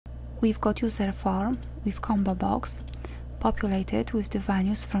we've got user form with Combobox, populated with the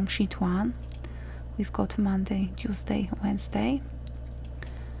values from sheet 1. We've got Monday, Tuesday, Wednesday.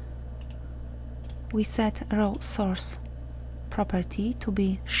 We set RowSource property to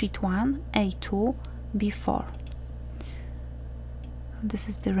be sheet 1, A2, B4. This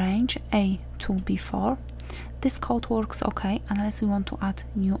is the range A2, B4. This code works okay unless we want to add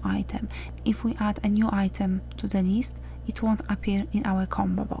new item. If we add a new item to the list, it won't appear in our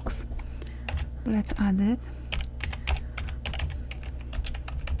combo box. Let's add it.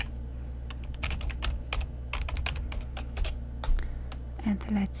 And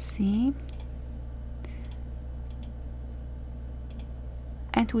let's see.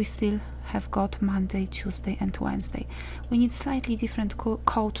 And we still have got Monday, Tuesday and Wednesday. We need slightly different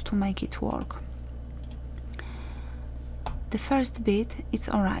code to make it work. The first bit, it's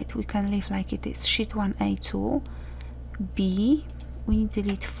alright, we can leave like it is. Sheet 1 A2, B, we need to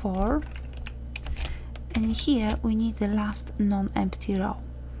delete 4, and here we need the last non-empty row.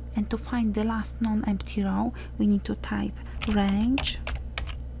 And to find the last non-empty row, we need to type range,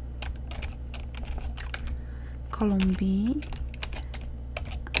 column B,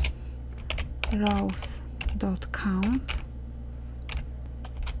 Rows.Count.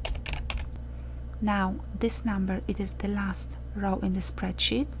 Now this number, it is the last row in the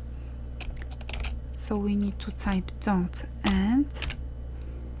spreadsheet, so we need to type dot end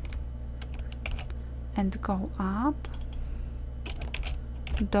and go up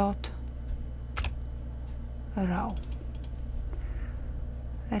dot row.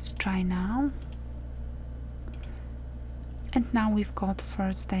 Let's try now. And now we've got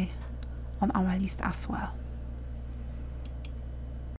Thursday on our list as well.